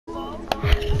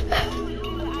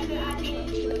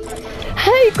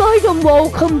Hey guys, and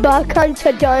welcome back, and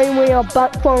today we are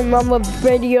back for another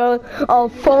video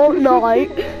of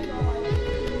Fortnite.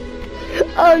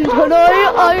 And today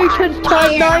I just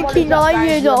turned 99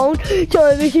 years old,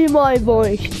 so this is my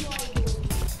voice.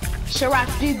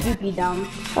 Sharaf, do goopy down.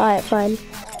 Alright, fine.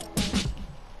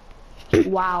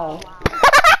 Wow.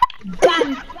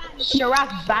 Sharaf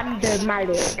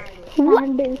Vandermark.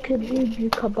 Nando Kabubu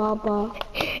Kababa.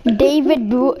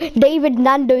 David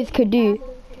Nando's Kadu.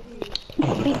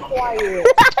 Be quiet.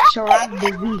 Sharaf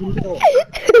the vegan.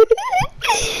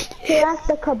 Sharaf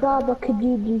the Kababa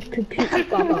Kabubu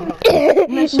Kababa.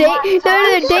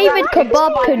 David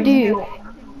Kebab Kadu.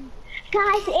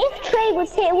 Guys, if Trey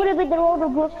was here, it would have been the World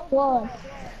of Good Squad.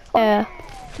 Yeah,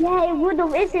 it would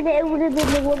have, isn't it? It would have been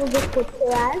the World of Good Squad,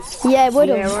 Sharaf. yeah, it would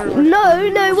have. No,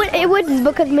 it wouldn't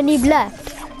because Manib left.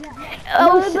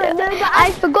 Oh,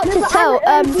 I forgot to tell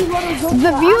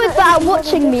the viewers that are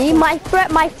watching me. My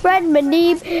friend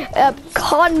Manib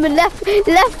Khan left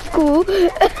school.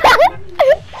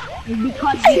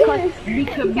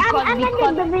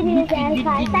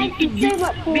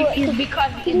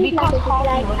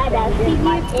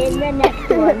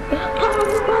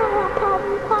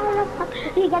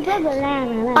 Because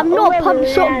I'm not a pump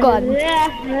shotgun.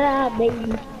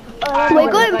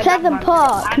 We're going Pleasant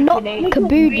Park, not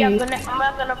Kabuki. I'm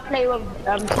gonna play with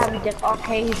Just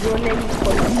okay, his real name is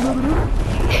called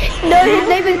No, his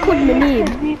name is called Manib.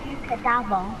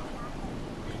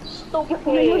 Stop it.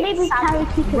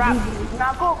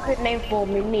 Now go a good name for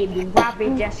me, maybe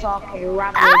Rabbit Just okay,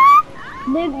 Rabbit.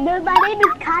 No, my name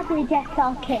is Cabbage, yes,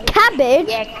 okay. Cabbage?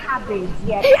 Yeah, cabbage,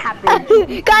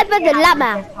 cabbage. Guys, where's the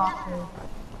llama?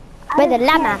 Where's the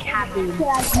llama?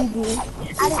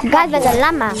 Guys, where's the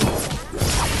llama?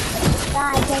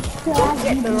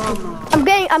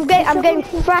 I'm getting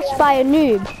thrashed by a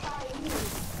noob.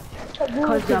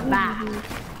 Cause you're bad.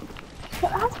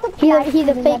 He's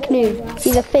a fake noob.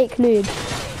 He's a fake noob.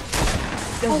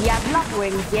 Does he have love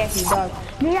wings? Yes, he does.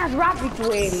 He has rabbit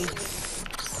wings.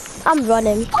 I'm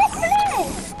running.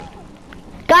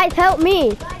 Guys, help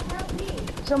me.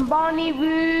 Somebody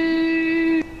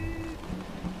woo.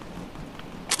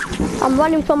 I'm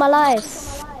running for my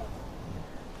life.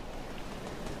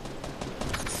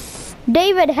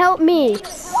 David, help me.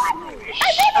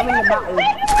 I'm in the battle.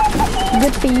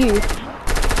 Good for you.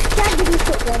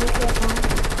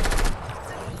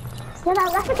 I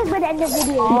think I'm gonna end the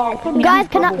video.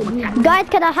 Guys,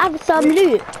 can I have some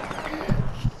loot?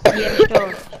 Yeah,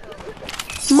 sure.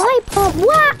 My pump,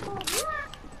 what?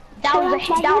 That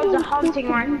was a hunting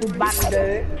rifle bando.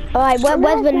 Alright,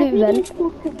 where's the loot then?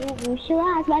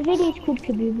 Shiraz, my video is called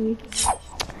Kabubu.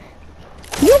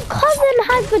 Your cousin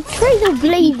has a tracer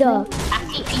blazer. I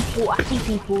see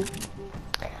people.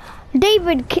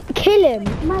 David, Kill him.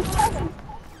 My cousin.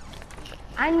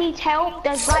 I need help.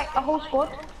 There's like a whole squad.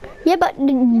 Yeah, but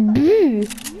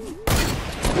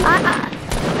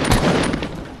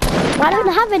I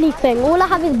don't have anything. All I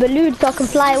have is balloons so I can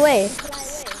fly away.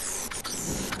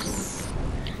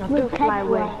 Fly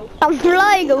away. I'm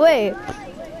flying away.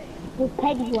 With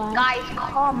Pennywise. Guys,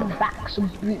 come back some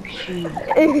boot shoes.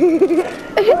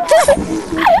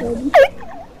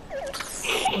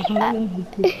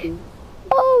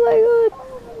 Oh my god.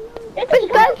 This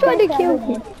guy's trying to kill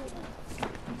me.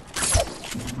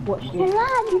 Watch this.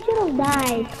 Shiraz, you should have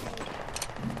died.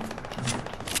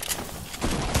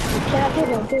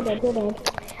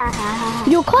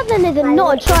 Your cousin is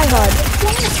not a tryhard.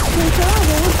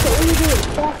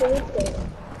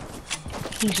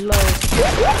 He's low.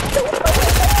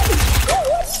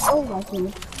 Oh my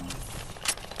god.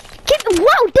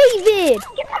 Wow, David!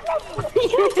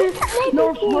 No,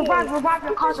 revive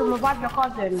your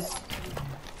cousin.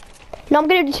 No, I'm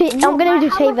gonna do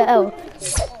save the L.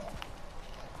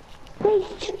 Wait,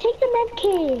 take the med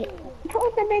kit. Put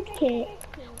on the med kit.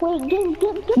 Wait, get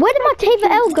Where did my Taver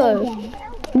L go?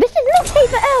 This is not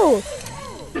Taver L!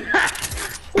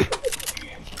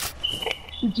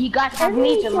 Do you guys have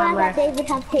meat in my ref? David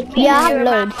has taken Yeah, I have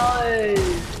loads.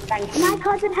 Thank you. My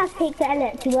cousin has taken the L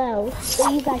as well. So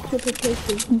you guys should be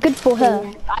taking. Good for her.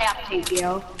 I have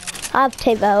TPL. I have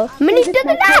Taver L. Minnie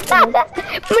doesn't have that!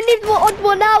 Minnie's more odd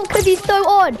one out because he's so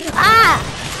odd. Ah!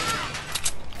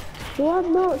 Well,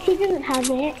 no, she doesn't have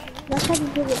it. My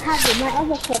cousin doesn't have it. My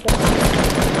other cousin.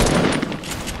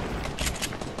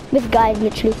 This guy is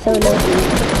literally so low.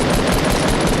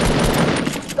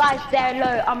 Guys, they're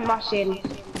low. I'm rushing.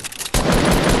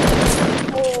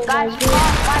 Oh, Guys,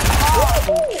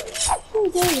 oh,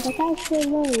 David, the guy's so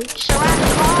low. Sharaf,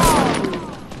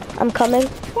 I'm coming.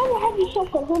 Why have you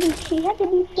shotgun? Holy shit, he has a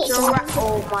new shotgun. Sharaf,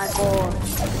 oh my god.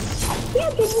 He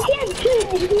has two.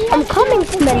 I'm coming,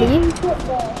 Smelly.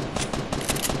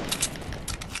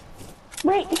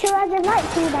 Wait, so I just like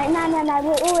Fortnite? No,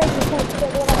 we're always supposed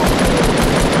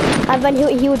And then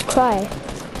he would cry.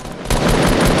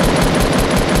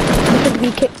 Because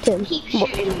we kicked him. Keep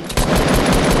shooting me.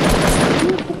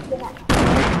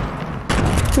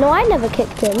 No, I never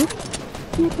kicked him.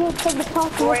 You did from the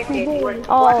past Or it did.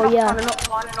 Oh, yeah.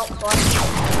 One.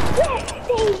 Yes,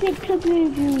 David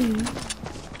Kabubu.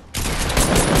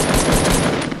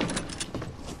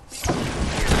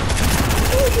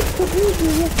 David Kabubu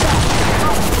is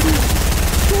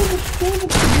David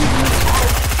Kabubu.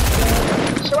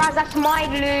 Shiraz, that's my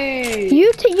loot.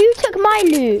 You took my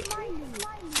loot.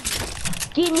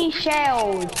 Give me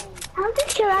shells. How did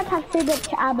Shiraz have so much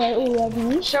ammo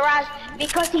already? Shiraz,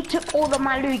 because he took all of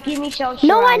my loot. Give me shells.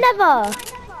 No, I Shiraz. never.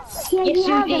 Yeah, Yes,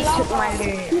 you have did. a lot. Took my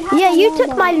loot. Yeah, you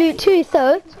took my loot too,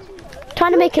 so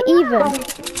trying to make it even.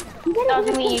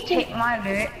 Doesn't mean you take my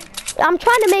loot. I'm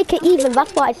trying to make it even,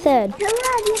 that's what I said.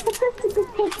 Shiraz, you're supposed to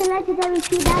just take the legendary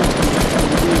 290.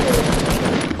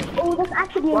 Oh, that's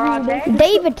actually Where are a they?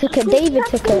 David took it.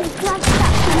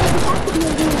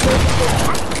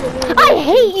 I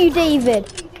hate you, David.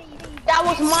 That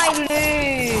was my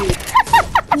loot.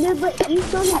 No, but you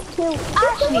still not killed. I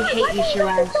actually hate you,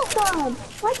 Shiraz.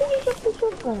 Why did you just be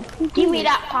shotgun? Give me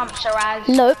that pump, Shiraz.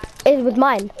 Nope, it was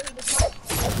mine.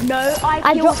 No, I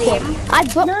I killed dropped it. him. I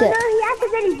dropped No, it. he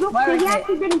accidentally dropped Where it. is He it?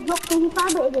 accidentally dropped it. He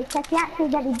found it in his chest. He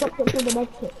accidentally dropped it through the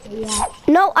medkit. So yeah.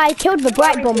 No, I killed the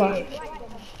bright Where is bomber. it?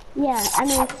 Yeah, I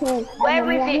know it's his.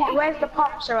 Where is it? Where's the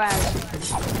pump, Shiraz?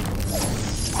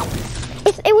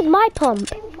 It was my pump.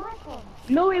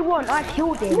 No, it wasn't. I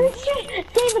killed him. No shit.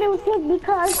 David, it was his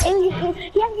because he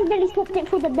accidentally swapped it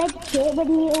for the medkit when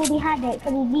he already had it, so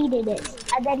he needed it.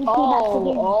 And then he came back to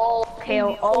him. Okay.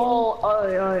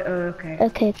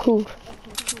 Okay, cool.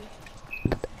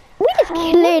 We just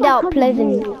cleared out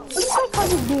Pleasant. What does my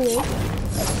cousin do?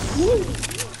 You need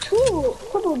two.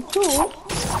 Come on, two.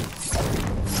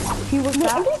 Who was I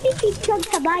that? don't think he tried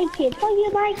to my kid. What are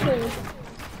you my kid?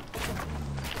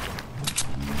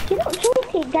 You don't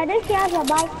talk it. I don't see how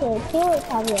my kid. He always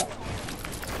have it.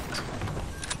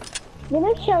 You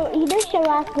know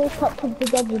Shiraz woke up with the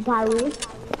double barrel.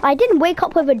 I didn't wake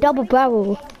up with a double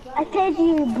barrel. I said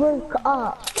you broke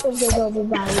up with the double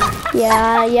barrel.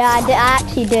 Yeah, I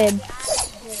actually did.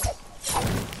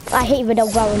 I hate the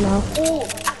double barrel now. Oh,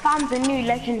 I found the new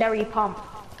legendary pump.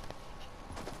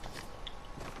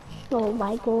 Oh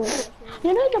my god.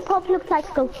 You know the pop looks like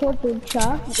a fortune,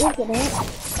 isn't it?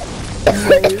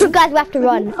 Guys, we have to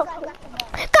run.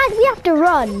 Guys, we have to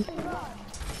run.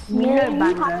 We No, know you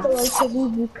banger. have to like to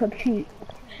leave you compute.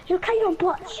 Look at your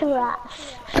butt, Shiraz.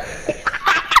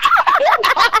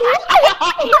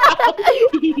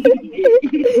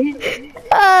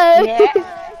 Yeah.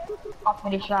 Up for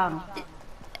the sham.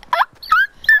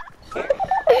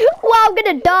 Wow, I'm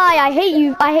gonna die. I hate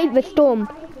you. I hate the storm.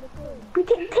 We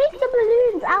can take the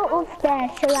balloons out of there,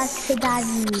 Shiraz, to die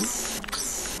you.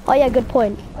 Oh yeah, good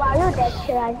point. Wow, you're dead,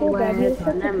 Shiraz. You're dead. We're You're such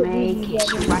a gonna good make baby. it.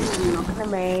 Shiraz, we're not gonna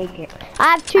make it. I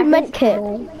have 2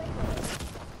 medkits.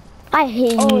 I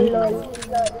hate Oh, you. lol.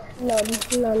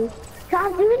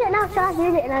 Shiraz, use it now, Shiraz,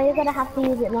 use it now. You're gonna have to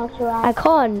use it now, Shiraz. I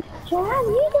can't. Shiraz,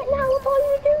 use it now. What are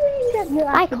you doing? You're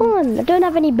I can't. I don't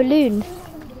have any balloons.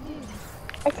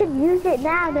 I said use it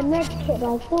now, the medkit,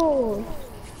 my god.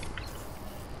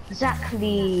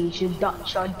 Exactly. Should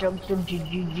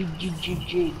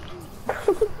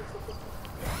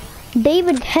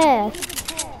David's hair.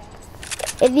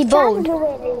 Is he bald?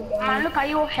 Man, look at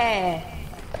your hair.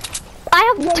 I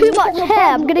have Yeah, too look much at your hair.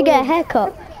 I'm body. gonna get a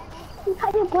haircut. Look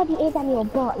how your body is on your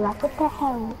butt, like what the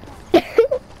hell?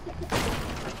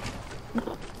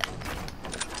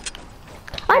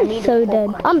 I'm so dead.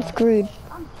 I'm screwed.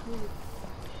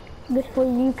 Good for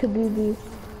you, Kabubi.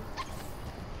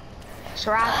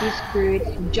 Shiraz is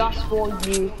screwed just for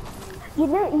you. You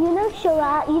know,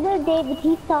 Shiraz, David,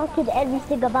 he started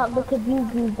everything about the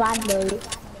Kabubi bando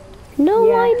No,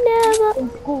 Yeah. I never. in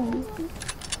school.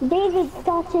 David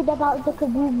started about the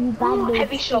Kabubi bando.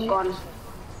 Heavy shotgun.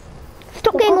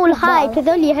 Stop getting all hyped. It's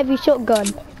only a heavy shotgun.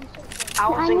 I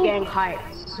wasn't getting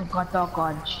hyped. So got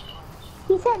dodge.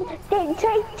 He said, Trey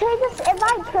just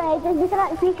invite Trey, and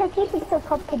we can keep it so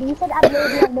comfortable. He said, I'm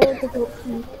ready, I'm ready to talk to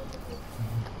you.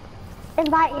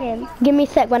 Invite him. Give me a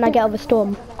sec when I get out of the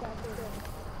storm.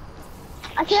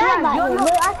 I said, invite him. No,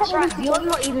 I said, Shiraz, you're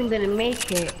not even gonna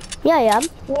make it. Yeah, I am.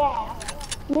 yeah.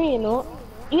 No, you're not.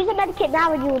 Use a medkit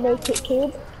now and you'll make it,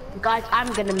 kid. Guys,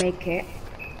 I'm gonna make it.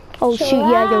 Oh shoot,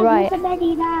 yeah, you're right. Use a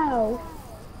medi now.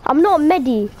 I'm not a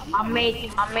medi. I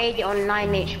made it on 9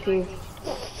 HP.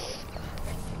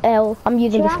 I'm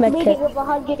using this Shiraz made it medkit. with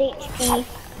 100 HP.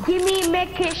 Give me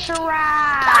make it Shiraz.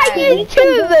 I used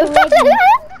two of them.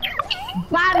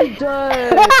 Bando.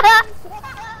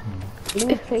 Let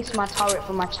me place my turret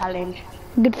for my challenge.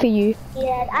 Good for you.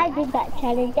 Yeah, I did that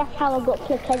challenge. That's how I got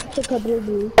to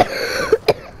blue.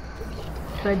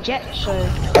 The jet show.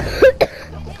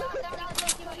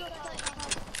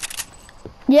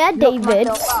 Yeah, David.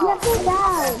 Look it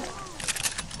down.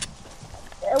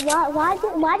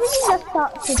 Why did you just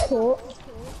start to talk?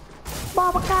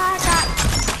 Oh. Oh my god.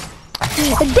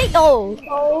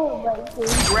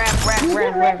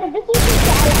 Rev.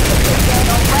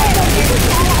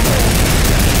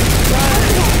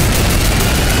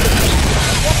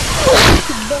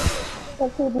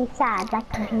 This will be sad, like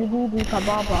a DVD for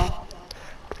Baba.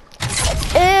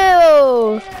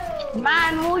 Ew.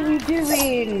 Man, what are you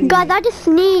doing? Guys, I just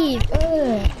sneezed.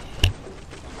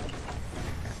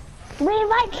 We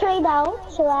invite Trey now,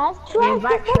 Shiraz.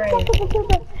 Invite Trey. 10 seconds until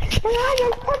the... Shiraz,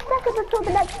 10 seconds until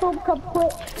the next storm come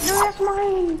quick. No, that's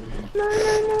mine. No.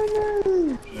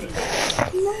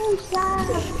 No, Shiraz.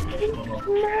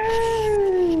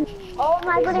 No. Oh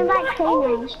my god, invite Trey now.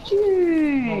 Orange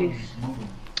juice.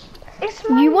 It's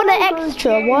my You want an mango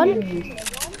extra juice. one?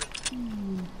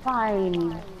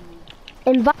 Fine.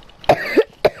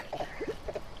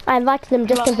 I invited them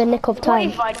just in the nick of What time.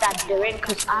 invite that doing?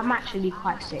 Because I'm actually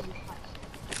quite sick.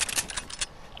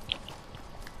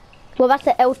 Well, that's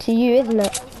an L to you, isn't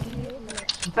it?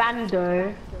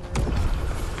 Bando.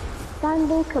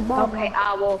 Bando kebab. Okay,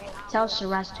 I will tell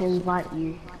Shiraz to invite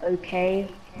you. Okay.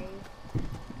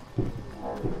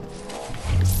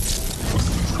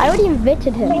 I already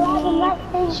invited him.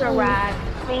 Shiraz,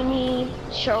 Finny,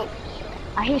 short.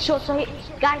 I hate shorts.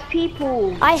 Guys,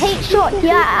 people. I hate shots.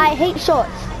 Yeah, I hate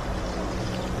shots.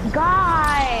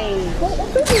 Guys.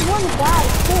 This is one guy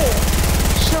too.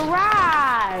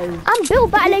 Shiraz. I'm Bill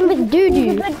battling with He's a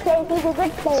Doodoo. good player, he's a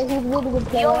good player, he's a really good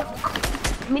player.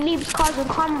 Minnie's cousin,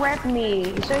 come rev me.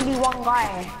 It's only one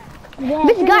guy. Yeah,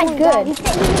 This guy's good.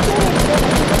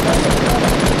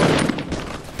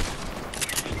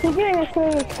 He's doing a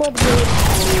serious squad game.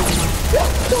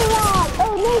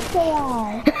 Oh, no,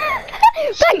 Shiraz.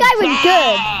 That guy was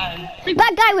good.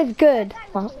 That guy was good.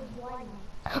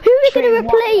 Who are we gonna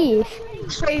replace?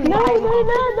 No,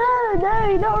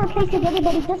 not replacing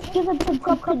anybody, just give him some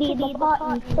company in the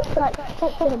party.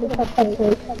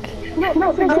 Not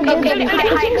replacing anybody.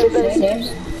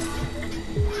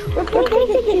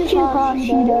 Replacing is too harsh,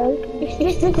 you know.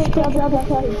 It's just a job of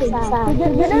person. No,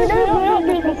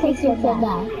 replacing for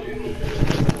now.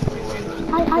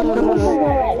 I don't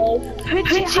know.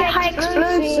 Pretty high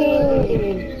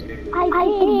explosive. I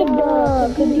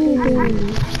did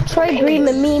Troy Green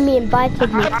and Mimi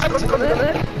invited me.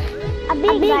 a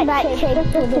big night check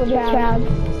for this round.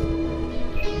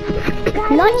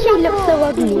 Nachi looks so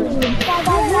ugly.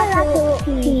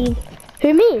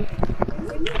 Who, me?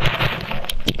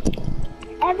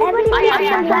 Everybody I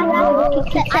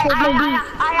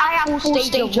have full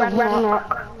stage of Ragnarok.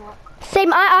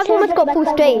 Same, I've almost got full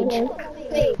stage.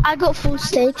 I got full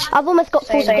stage. I've almost got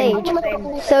full stage.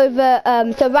 So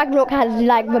so Ragnarok has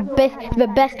like the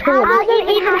best I horn. don't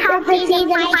even have the season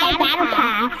 5 battle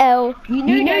pass. L.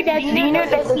 You know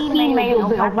there's a female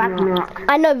of Ragnarok.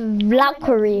 I know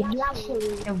Valkyrie.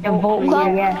 The Volker,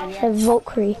 yeah. The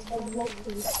Valkyrie.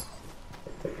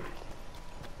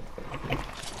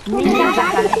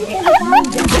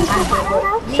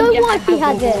 So what if he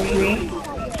has it?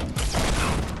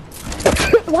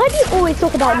 Why do you always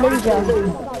talk about Ninja?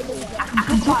 I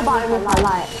can talk about him if I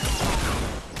like.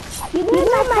 You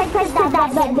know my friend that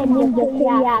the ninja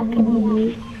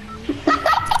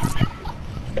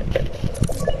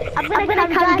I'm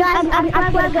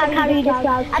gonna carry this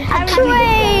out.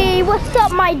 Trey, what's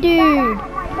up, my dude?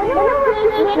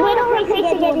 We're not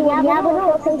replacing anyone. Yeah, we're not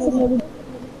replacing anyone.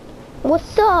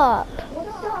 What's up?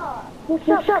 What's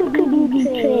up, could be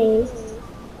Trey?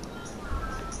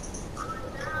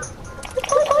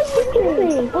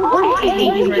 I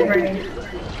hate you, Ray.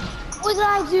 What did I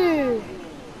do?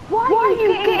 Why are you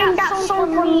getting that song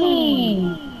from me?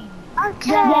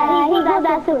 Okay. Yeah, he got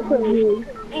that from you.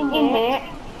 In it.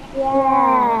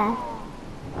 Yeah.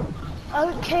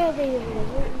 Okay, baby.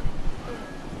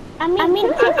 I mean,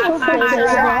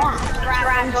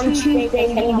 On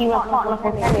Tuesday, maybe my partner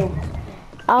for tennis.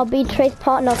 I'll be Trey's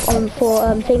partner for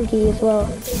thingy as well.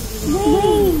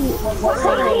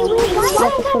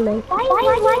 Like for swimming. Why do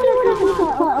you want to be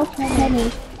part of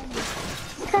tennis?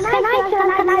 Can I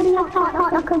be your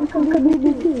partner from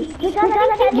community? You can't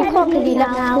because he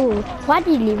left school. Why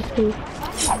did you leave school?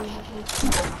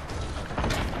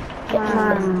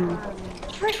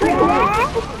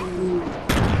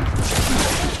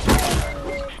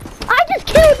 I just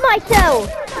killed myself!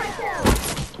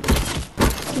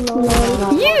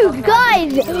 You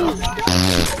guys!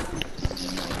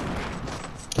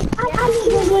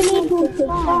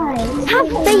 Have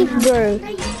faith, bro.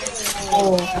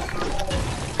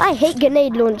 I hate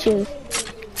grenade launchers.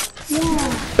 You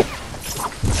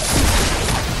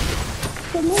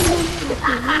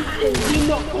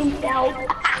knocked him down.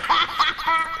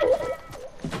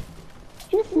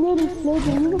 Just really slow,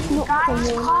 you just knocked him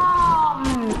down.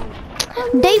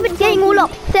 David's getting all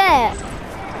upset.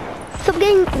 Stop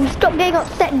getting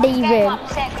upset, David.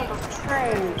 Upset because of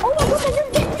Trey. Oh my god, I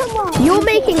just hit someone. You're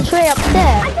making Trey I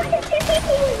upset. just hit 2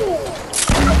 people with it.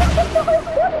 I just hit the whole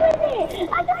squad with it.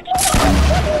 I just killed the whole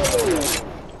squad with it.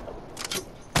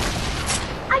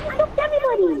 I just knocked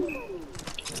everybody.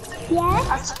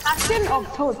 Yes? I shouldn't have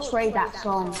told Trey that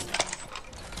song.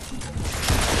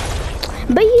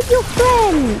 But he's your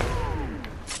friend.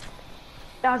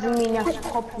 Doesn't mean you have to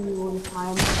copy you all the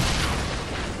time.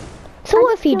 So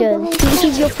what if he does?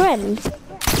 He's your friend.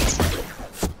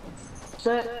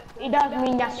 So it doesn't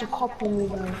mean you have to copy me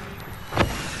though.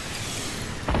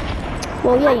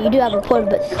 Well, yeah, you do have a point,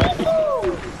 but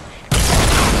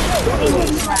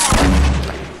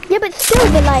yeah, but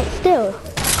still.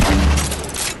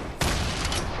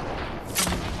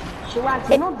 She wants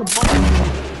to know the bottom.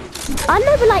 I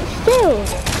know, but like, still.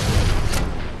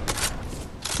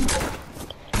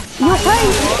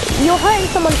 You're hurting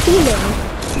someone's feelings.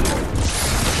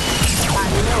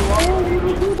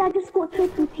 I just got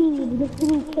triple teamed with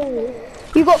 3 kills.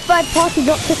 You got third party,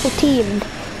 not triple teamed.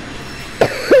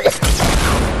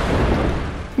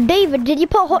 David, did you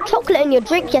put hot chocolate in your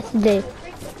drink yesterday?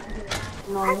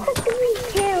 I got 3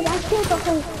 kills. I killed the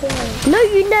whole thing. No,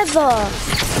 you never.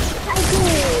 I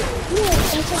did.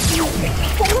 Yes, I got 3 kills.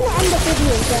 So I'm gonna end the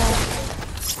video, guys.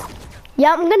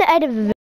 Yeah, I'm gonna edit the video.